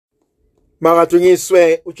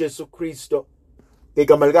Makadunyiswe uJesu Kristo.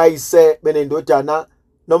 Ngegama likayise benendodana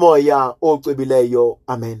nomoya ocwebileyo.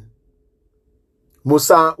 Amen.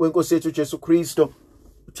 Musa wenkosi yethu uJesu Kristo,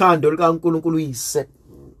 uthando likaNkulunkulu uyise,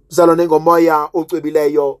 uzalwane ngomoya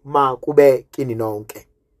ocwebileyo makube kini nonke.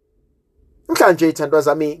 Namhlanje ithandwa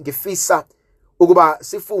zami ngifisa ukuba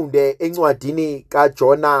sifunde encwadini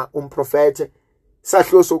kaJona umprofete,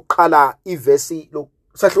 sahluko sokuqala ivesi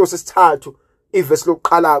sahluko sesithathu ivesi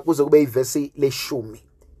lokuqala kuze kube ivesi le-10.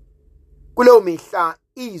 Kuleyo mihla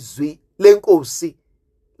izwi lenkosi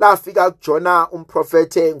lafika kuJona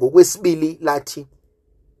umprofete ngokwesibili lathi,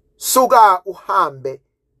 suka uhambe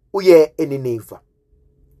uye eNineve.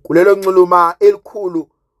 Kulelo nxuluma elikhulu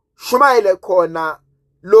shumayele khona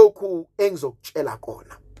lokhu engizokutshela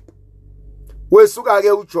kona. Wesuka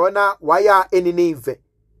ke uJona waya eNineve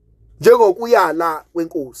njengokuyala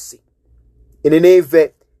kwenkosi.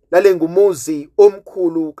 eNineve lalengumuzi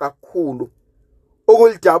omkhulu kakhulu,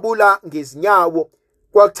 okulidabula ngezinyawo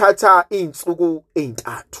kwakuthatha izinsuku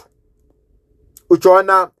ezintathu.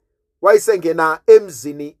 uJona wayesengena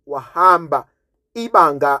emzini wahamba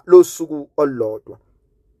ibanga losuku olulodwa.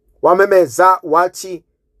 Wamemeza wathi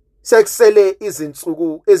sekusele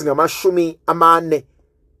izinsuku ezingama40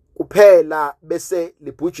 kuphela bese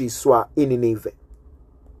libhujiswa iNineve.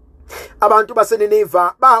 Abantu baseNineve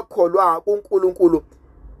bakholwa kuNkulunkulu,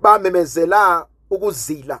 bamemezela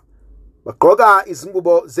ukuzila, bagqoka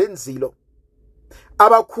izingubo zenzilo,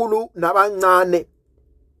 abakhulu nabancane.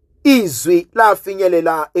 Izwi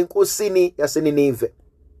lafinyelela enkosini yaseNineve.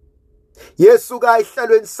 Yesuka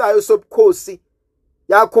ehlalweni sayo sobukhosi,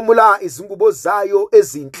 yakhumula izingubo zayo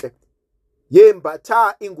ezinhle,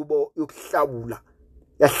 yembatha ingubo yokuhlawula,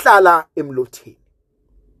 yahlala emlotheni.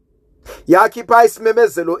 Yakhipha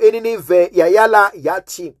isimemezelo eNineve, yayala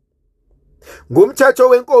yathi, ngumthetho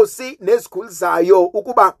wenkosi nezikhulu zayo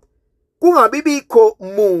ukuba kungabibikho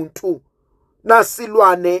muntu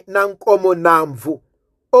nasilwane nankomo namvu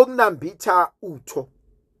okunambitha utho.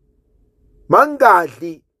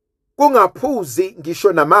 Mangadli, kungaphuzi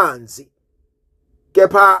ngisho namanzi,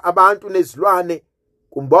 kepha abantu nezilwane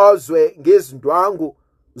kumbozwe ngezindwangu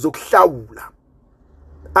zokuhlawula.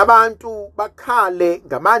 Abantu bakhale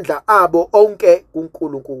ngamandla abo onke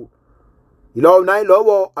kuNkulunkulu. Yilowo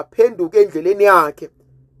nayilowo aphenduke endleleni yakhe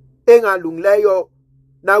engalungileyo,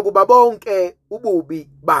 nakuba bonke ububi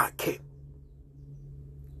bakhe.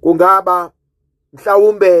 Kungaba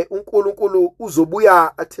mhlawumbe uNkulunkulu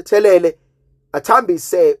uzobuya athethelele,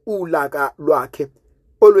 athambise ulaka lwakhe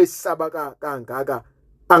olwesabaka kangaka,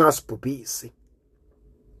 angasibhubhisi.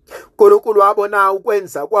 uNkulunkulu wabona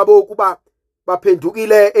ukwenza kwabo ukuba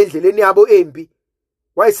baphendukile endleleni yabo embi,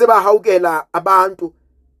 wayesebahawukela abantu,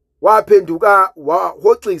 waphenduka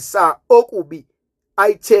wahoxisa okubi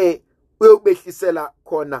ayithe uyokubehlisela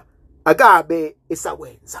khona akabe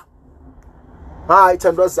esakwenza. Hayi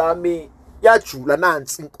thandwa zami, yajula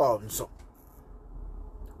nansi inkonzo.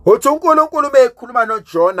 Uthi uNkulunkulu bekhuluma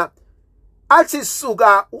noJona athi,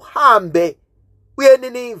 suka uhambe uye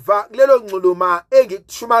eNineve, kulelo nxuluma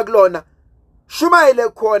engikushuma kulona, shumayele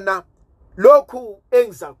khona lokhu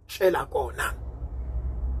engizakutshela kona.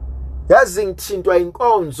 Yazi ngithintwa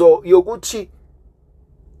inkonzo yokuthi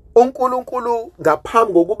uNkulunkulu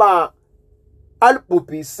ngaphambi kokuba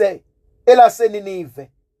alibhubhise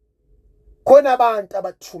elaseNineve khona abantu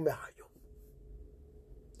abathumayo.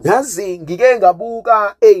 Yazi ngike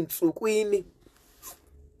ngabuka einsukwini,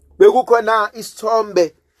 bekukhona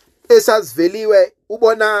isithombe esasiveliwe,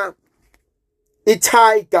 ubona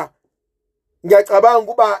itiger. Ngiyacabanga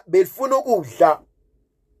ukuba belifuna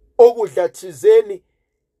ukudla thizeni,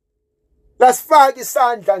 lasifaka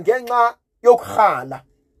isandla ngenxa yokukhala,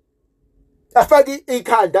 afaki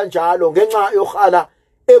ikhanda njalo ngenxa yokukhala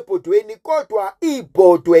ebhodweni, kodwa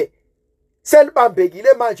ibhodwe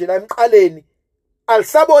selibambekile manje la emqaleni,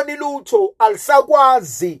 alisaboni lutho,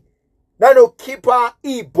 alisakwazi nanokukhipha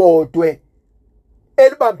ibhodwe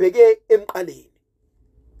elibambeke emqaleni.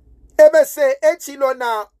 Ebese ethi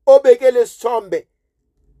lona obekele isithombe,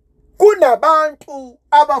 kunabantu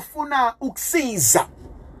abafuna ukusiza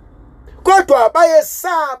kodwa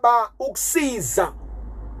bayesaba ukusiza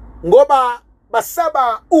ngoba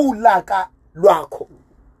basaba ulaka lwakho.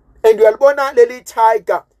 Uyalibona leli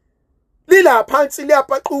tiger lila phansi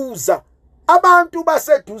liyaphaquza abantu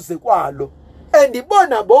baseduze kwalo,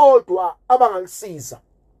 ibona bodwa abangalisiza,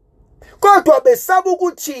 kodwa besaba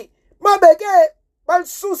ukuthi mabeke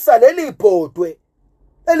balisusa leli bhodwe,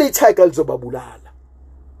 leli tiger lizobabulala.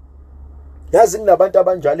 Yazi kunabantu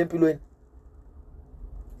abanjalo empilweni.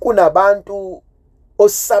 Kunabantu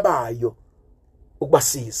osabayo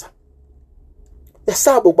ukubasiza,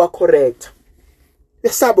 yasaba ukuba correct,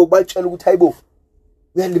 besaba ukubatshela ukuthi hayibo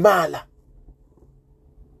uyalimala.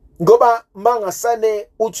 Ngoba mangasane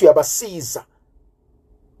uthi uyabasiza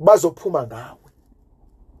bazophuma ngawe.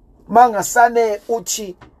 Mangasane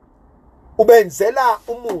uthi ubenzela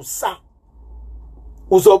umusa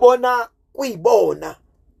uzobona kuyibona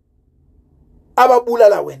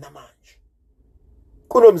ababulala wena manje.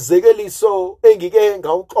 Kunomzekeliso engike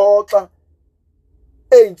ngawuxoxa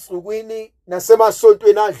einsukwini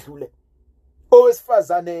nasemasontweni adlule.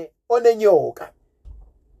 Owesifazane onenyoka.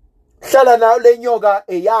 Hlala nayo lenyoka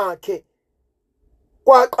eyakhe.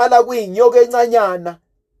 Kwaqala kuyinyoka encanyana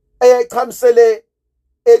eyayichamisele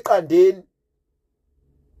eqandeni.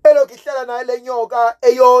 Elokhu ihlala nayo lenyoka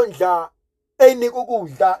eyondla eyinika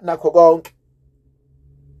ukudla nakho konke.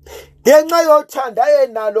 Ngenxa yothanda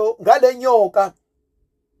yenalo ngalenyoka,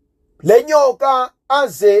 lenyoka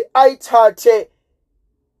aze ayithathe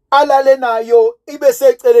alale nayo ibe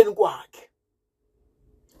seceleni kwakhe.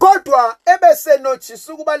 Kodwa ebese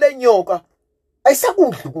nothisa ukuba lenyoka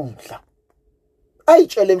ayisakudla ukudla.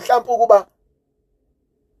 Ayitshele mhlawumbe ukuba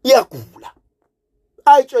iyagula.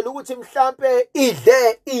 Ayitshele ukuthi mhlawumbe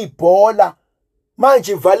idle ibhola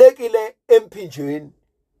manje ivalekile emphinjeni.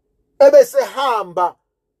 Ebese hamba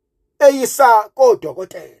eyisa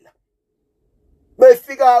kodokotela.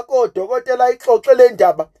 Befika kodokotela ixoxele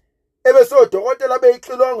indaba. Ebese odokotela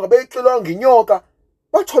beyixilonga inyoka.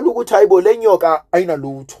 Bathola ukuthi hayibo lenyoka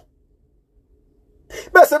ayinalutho.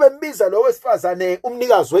 Bese bembiza lo wesifazane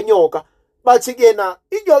umnikazi wenyoka. Bathi kuyena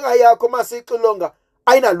inyoka yakho masixilonga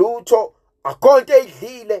ayinalutho, akhonto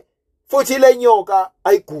eyidlile futhi lenyoka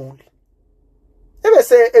ayiguli.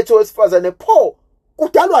 Ebese ethi wesifazane pho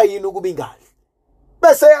kudalwa yini ukuba ingadli?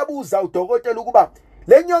 Bese yabuza udokotela ukuba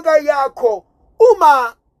lenyoka yakho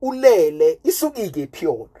uma ulele isukike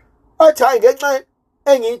phiyona. Athi hayi ngenxa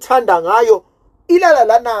engiyithanda ngayo ilala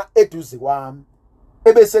lana eduze kwami.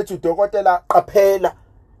 Ebese ethi udokotela qaphela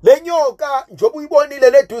lenyoka njoba uyibonile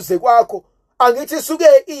leduze kwakho angithi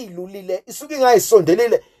isuke ilulile isuke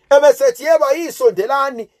ingayisondelile. Ebese ethi yebo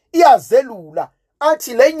ayisondelani iyazelula.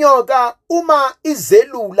 Athi lenyoka uma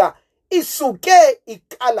izelula isuke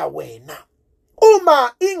ikala wena.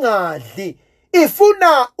 Uma ingadli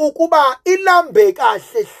ifuna ukuba ilambe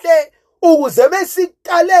kahle hle ukuze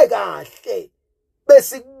besikale kahle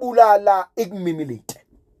besikubulala ikumimilite.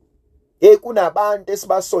 Kunabantu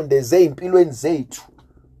esibasondeze impilweni zethu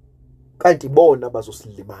kanti bona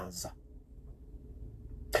bazosilimaza.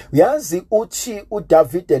 Uyazi uthi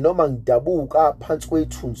uDavide noma ngidabuka phansi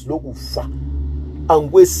kwethunzi lokufa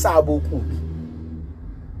angikwesaba ukubi.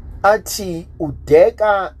 Athi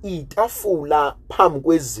udeka itafula phambi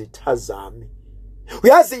kwezitha zami.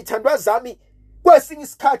 Uyazi ithandwa zami kwesinye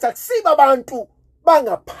isikhathi akusiba abantu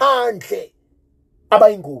bangaphandle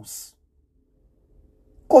abayingozi.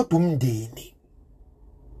 Kodwa umndeni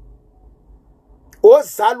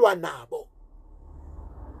ozalwa nabo,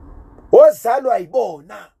 ozalwa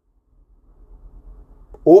yibona,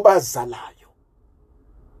 obazalayo.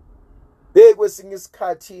 Kwesinye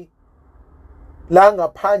isikhathi la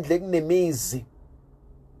ngaphandle kunemizi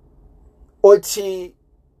othi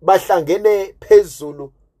bahlangene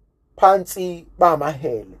phezulu phansi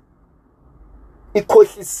bamahele.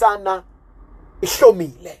 Ikhohlisana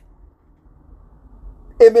ihlomile.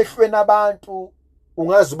 Emehlweni abantu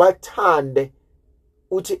ungaze bathande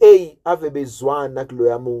uthi hey ave bezwana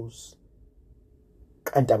kuloya muzi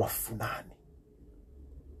kanti abafunani.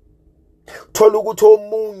 Thola ukuthi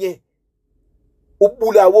omunye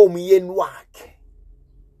ubulawa umyeni wakhe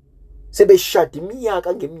sebeshada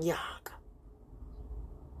iminyaka ngeminyaka.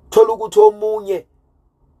 Thola ukuthi omunye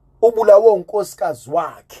ubulawa unkosikazi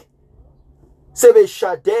wakhe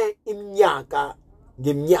sebeshade iminyaka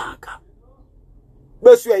ngeminyaka.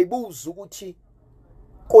 Bese uyayibuza ukuthi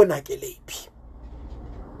konakelephi.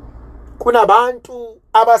 Kunabantu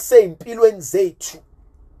abasempilweni zethu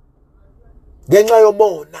ngenxa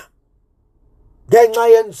yomona, ngenxa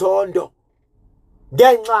yenzondo,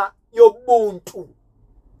 ngenxa yobuntu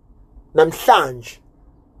namhlanje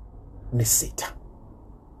nisitha.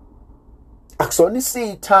 Akusona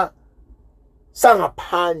isitha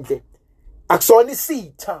sangaphandle, akusona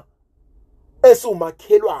isitha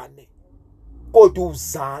esumakhelwane, kodwa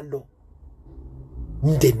uzalo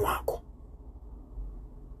umndeni wakho.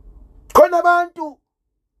 Khona abantu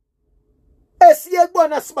esiye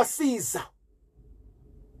kubona sibasiza.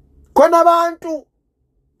 Khona abantu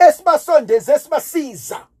esibasondeze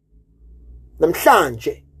sibasiza.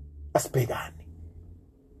 Namhlanje asibhekane.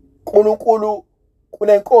 uNkulunkulu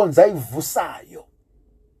kunenkonzo ayivusayo.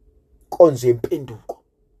 Konzo yempenduko.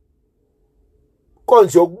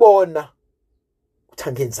 Konzo yokubona ukuthi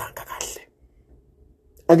angenzanga kahle.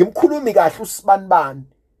 Angimkhulumi kahle usibanibani.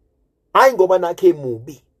 Hayi ngoba nakhe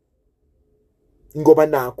emubi. Ngoba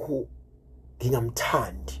nakho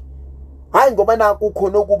ngingamthandi. Hayi ngoba nakho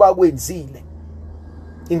khona okuba kwenzile.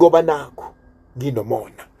 Ngoba nakho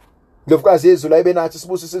nginomona. Ndlovukazi yezulu ayibe nathi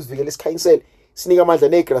sibuso sizivikele isikhanyisele. Sinika amandla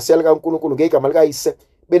negrace likaNkulunkulu ngegama likaYise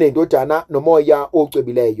benendodana nomoya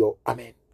ocwebileyo. Amen.